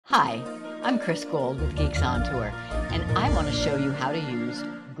Hi, I'm Guld with Geeks On Tour, and I want to show you how to use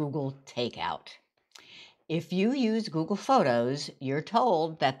Google Takeout. If you use Google Photos, you're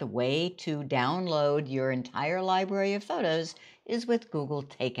told that the way to download your entire library of photos is with Google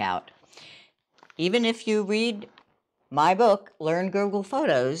Takeout. Even if you read my book, Learn Google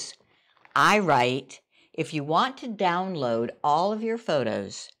Photos, I write, if you want to download all of your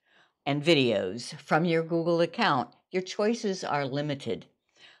photos and videos from your Google account, your choices are limited.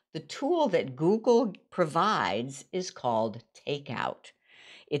 The tool that Google provides is called Takeout.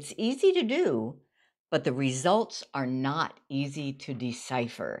 It's easy to do, but the results are not easy to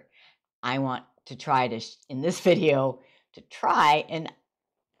decipher. I want to try to, in this video, to try and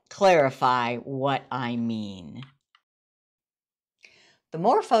clarify what I mean. The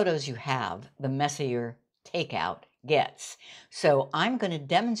more photos you have, the messier Takeout gets. So I'm going to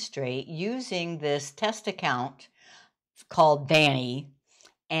demonstrate using this test account called Danny.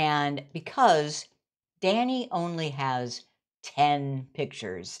 And because Danny only has 10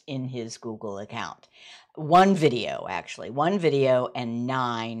 pictures in his Google account, one video and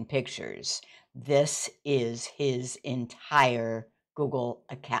 9 pictures. This is his entire Google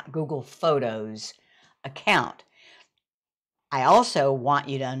account, Google Photos account. I also want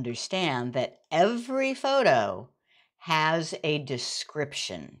you to understand that every photo has a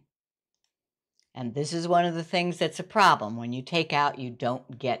description. And this is one of the things that's a problem. When you take out, you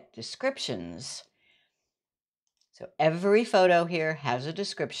don't get descriptions. So every photo here has a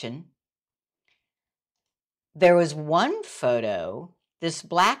description. There was one photo, this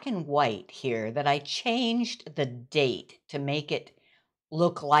black and white here, that I changed the date to make it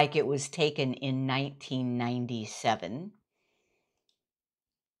look like it was taken in 1997.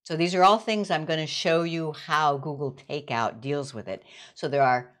 So these are all things I'm going to show you how Google Takeout deals with it. So there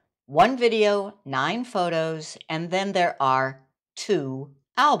are 1 video, 9 photos, and then there are 2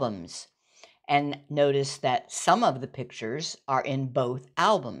 albums. And notice that some of the pictures are in both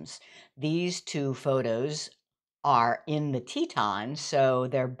albums. These 2 photos are in the Tetons, so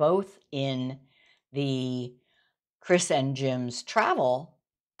they're both in the Chris and Jim's Travel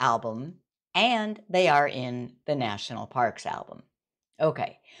album, and they are in the National Parks album.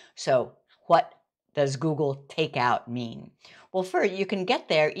 Okay, so what does Google Takeout mean? Well, first, you can get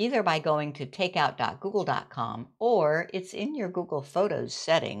there either by going to takeout.google.com, or it's in your Google Photos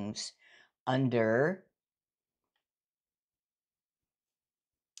settings under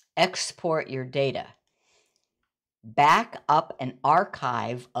Export Your Data. Back up an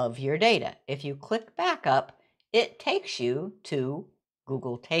archive of your data. If you click Backup, it takes you to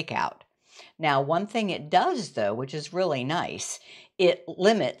Google Takeout. Now, one thing it does, though, which is really nice, it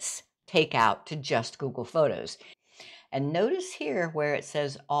limits Takeout to just Google Photos. And notice here where it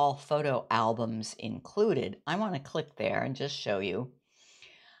says all photo albums included. I want to click there and just show you.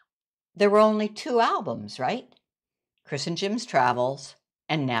 There were only 2 albums, right? Chris and Jim's Travels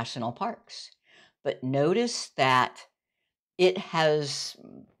and National Parks. But notice that it has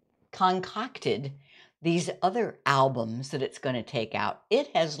concocted these other albums that it's going to take out. It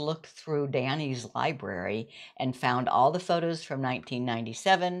has looked through Danny's library and found all the photos from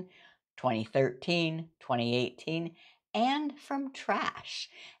 1997, 2013, 2018, and from trash,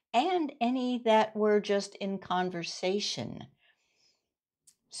 and any that were just in conversation.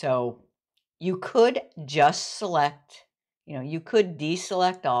 So you could just select, you could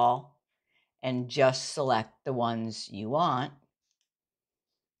deselect all and just select the ones you want,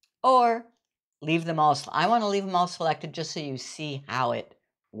 or leave them all. I want to leave them all selected just so you see how it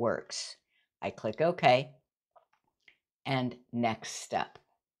works. I click OK, and next step.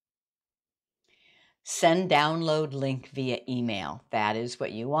 Send download link via email. That is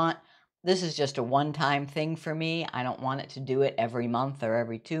what you want. This is just a one-time thing for me. I don't want it to do it every month or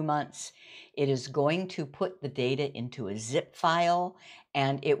every 2 months. It is going to put the data into a zip file,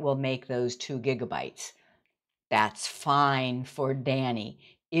 and it will make those 2 gigabytes. That's fine for Danny.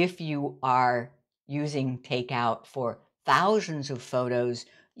 If you are using Takeout for thousands of photos,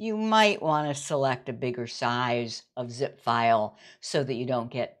 you might want to select a bigger size of zip file so that you don't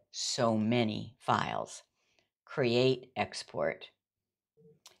get so many files. Create, export.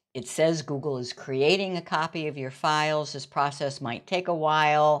 It says Google is creating a copy of your files. This process might take a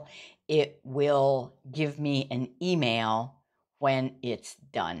while. It will give me an email when it's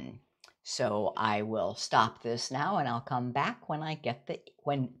done. So I will stop this now, and I'll come back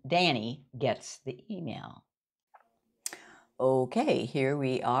when Danny gets the email. Okay, here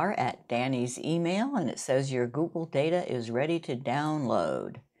we are at Danny's email, and it says your Google data is ready to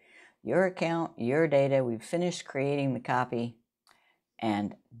download. Your account, your data, we've finished creating the copy,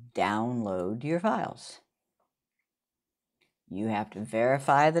 and download your files. You have to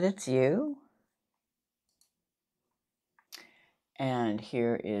verify that it's you. And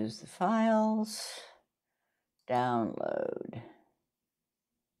here is the files. Download.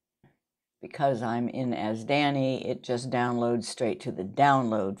 Because I'm in as Danny, it just downloads straight to the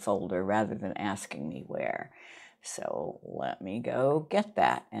download folder rather than asking me where. So let me go get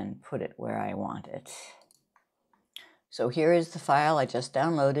that and put it where I want it. So here is the file I just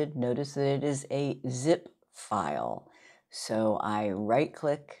downloaded. Notice that it is a zip file. So I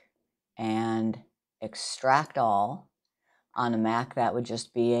right-click and extract all. On a Mac, that would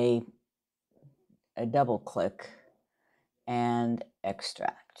just be a double click and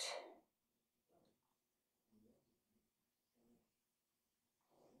extract.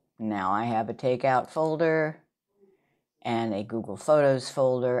 Now I have a Takeout folder and a Google Photos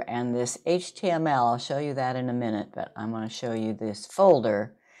folder and this HTML. I'll show you that in a minute, but I'm going to show you this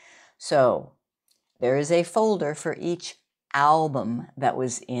folder. So there is a folder for each album that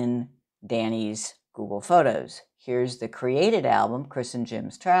was in Danny's Google Photos. Here's the created album, Chris and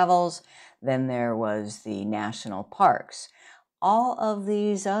Jim's Travels. Then there was the National Parks. All of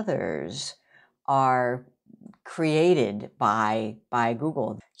these others are created by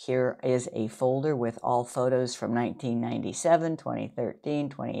Google. Here is a folder with all photos from 1997, 2013,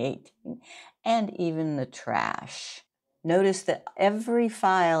 2018, and even the trash. Notice that every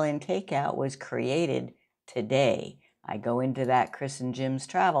file in Takeout was created today. I go into that Chris and Jim's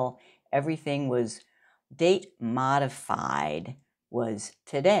Travel, everything was date modified, was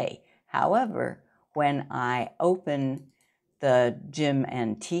today. However, when I open the Jim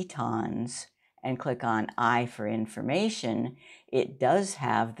and Tetons and click on I for information, it does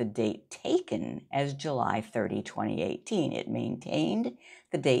have the date taken as July 30, 2018. It maintained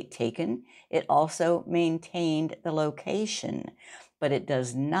the date taken. It also maintained the location, but it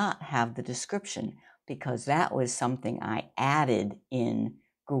does not have the description because that was something I added in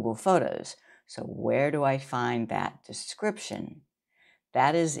Google Photos. So where do I find that description?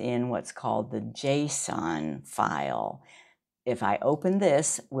 That is in what's called the JSON file. If I open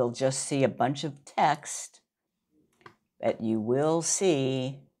this, we'll just see a bunch of text, but you will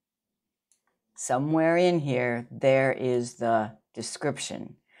see somewhere in here, there is the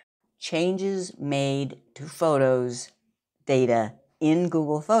description. Changes made to photos data in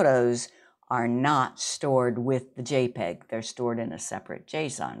Google Photos are not stored with the JPEG. They're stored in a separate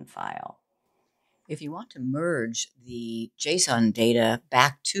JSON file. If you want to merge the JSON data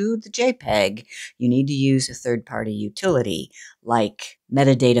back to the JPEG, you need to use a third-party utility like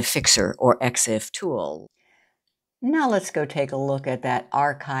Metadata Fixer or EXIF Tool. Now let's go take a look at that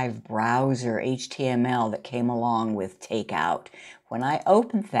archive browser HTML that came along with Takeout. When I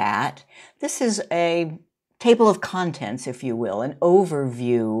opened that, this is a table of contents, if you will, an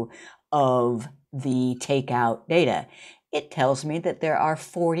overview of the Takeout data. It tells me that there are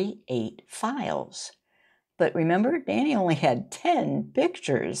 48 files. But remember, Danny only had 10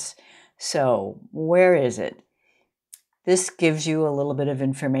 pictures. So where is it? This gives you a little bit of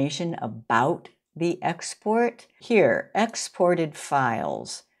information about the export. Here, exported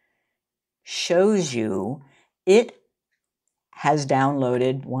files shows you it has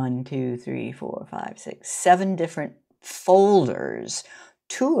downloaded 7 different folders.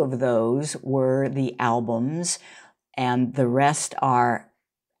 2 of those were the albums, and the rest are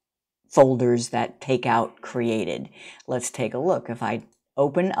folders that Takeout created. Let's take a look. If I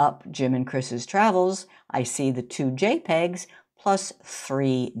open up Jim and Chris's Travels, I see the 2 JPEGs plus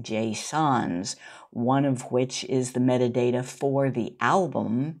 3 JSONs, one of which is the metadata for the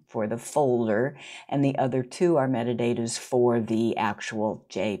album, for the folder, and the other 2 are metadatas for the actual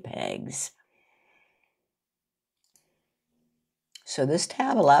JPEGs. So this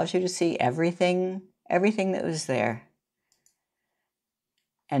tab allows you to see everything that was there.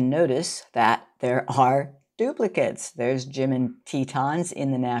 And notice that there are duplicates. There's Jim and Tetons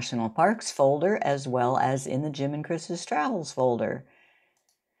in the National Parks folder as well as in the Jim and Chris's Travels folder.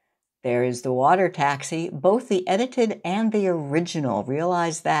 There is the water taxi, both the edited and the original.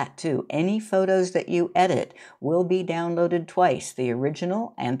 Realize that too. Any photos that you edit will be downloaded twice, the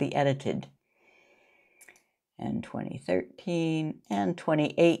original and the edited. And 2013 and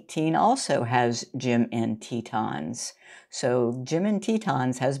 2018 also has Jim and Tetons. So Jim and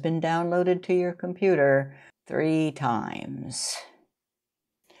Tetons has been downloaded to your computer 3 times.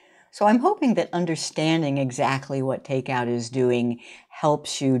 So I'm hoping that understanding exactly what Takeout is doing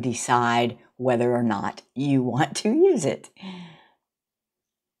helps you decide whether or not you want to use it.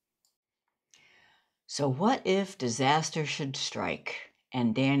 So what if disaster should strike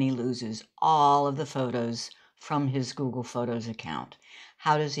and Danny loses all of the photos from his Google Photos account?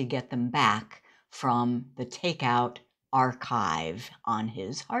 How does he get them back from the Takeout archive on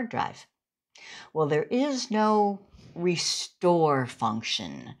his hard drive. Well, there is no restore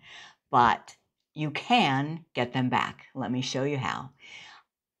function, but you can get them back. Let me show you how.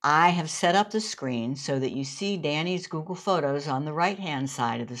 I have set up the screen so that you see Danny's Google Photos on the right-hand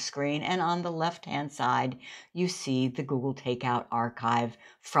side of the screen, and on the left-hand side, you see the Google Takeout archive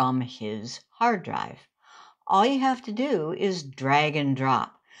from his hard drive. All you have to do is drag and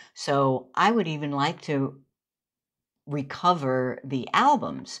drop. So I would even like to recover the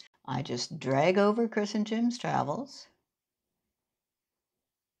albums. I just drag over Chris and Jim's Travels.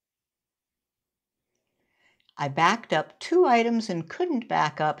 I backed up 2 items and couldn't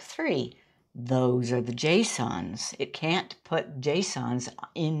back up 3. Those are the JSONs. It can't put JSONs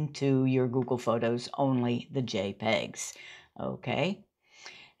into your Google Photos, only the JPEGs. Okay?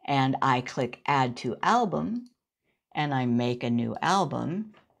 And I click Add to Album, and I make a new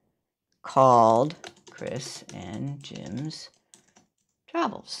album called Chris and Jim's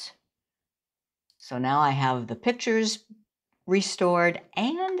Travels. So now I have the pictures restored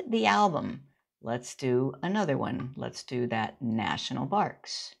and the album. Let's do another one. Let's do that national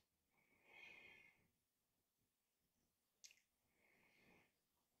parks.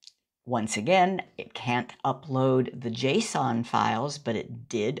 Once again, it can't upload the JSON files, but it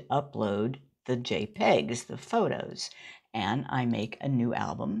did upload the JPEGs, the photos. And I make a new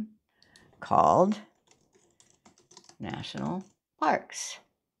album called National Parks.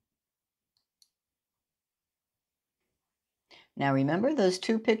 Now remember those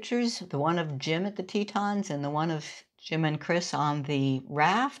 2 pictures, the one of Jim at the Tetons and the one of Jim and Chris on the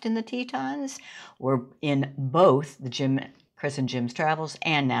raft in the Tetons, were in both the Chris and Jim's Travels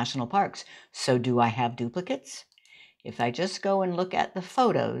and National Parks. So do I have duplicates? If I just go and look at the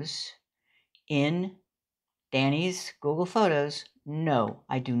photos in Danny's Google Photos, no,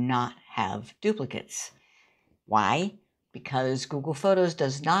 I do not have duplicates. Why? Because Google Photos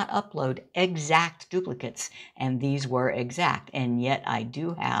does not upload exact duplicates, and these were exact, and yet I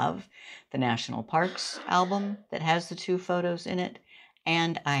do have the National Parks album that has the 2 photos in it,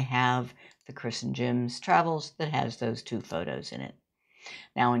 and I have the Chris and Jim's Travels that has those 2 photos in it.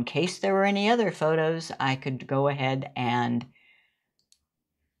 Now, in case there were any other photos, I could go ahead and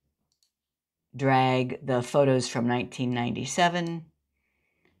drag the photos from 1997.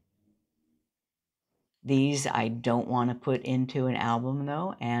 These I don't want to put into an album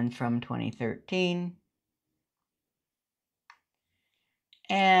though, and from 2013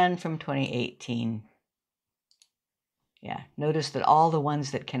 and from 2018. Yeah, notice that all the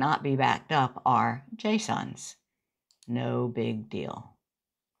ones that cannot be backed up are JSONs. No big deal.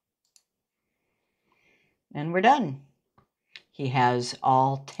 And we're done. He has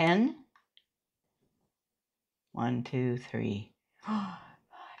all 10. 1, 2, 3, 4, 5,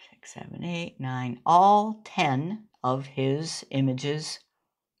 6, 7, 8, 9, all 10 of his images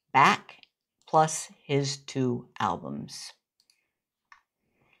back, plus his 2 albums.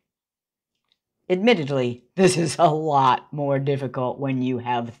 Admittedly, this is a lot more difficult when you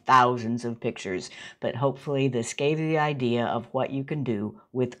have thousands of pictures, but hopefully this gave you the idea of what you can do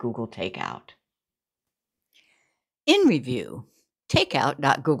with Google Takeout. In review,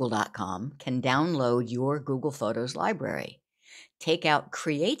 takeout.google.com can download your Google Photos library. Takeout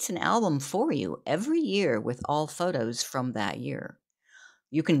creates an album for you every year with all photos from that year.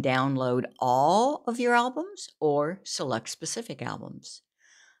 You can download all of your albums or select specific albums.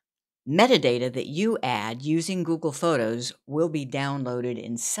 Metadata that you add using Google Photos will be downloaded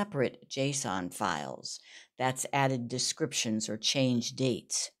in separate JSON files. That's added descriptions or changed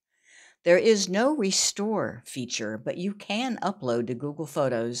dates. There is no restore feature, but you can upload to Google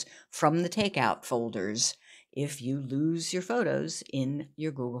Photos from the Takeout folders if you lose your photos in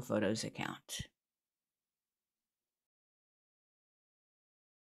your Google Photos account.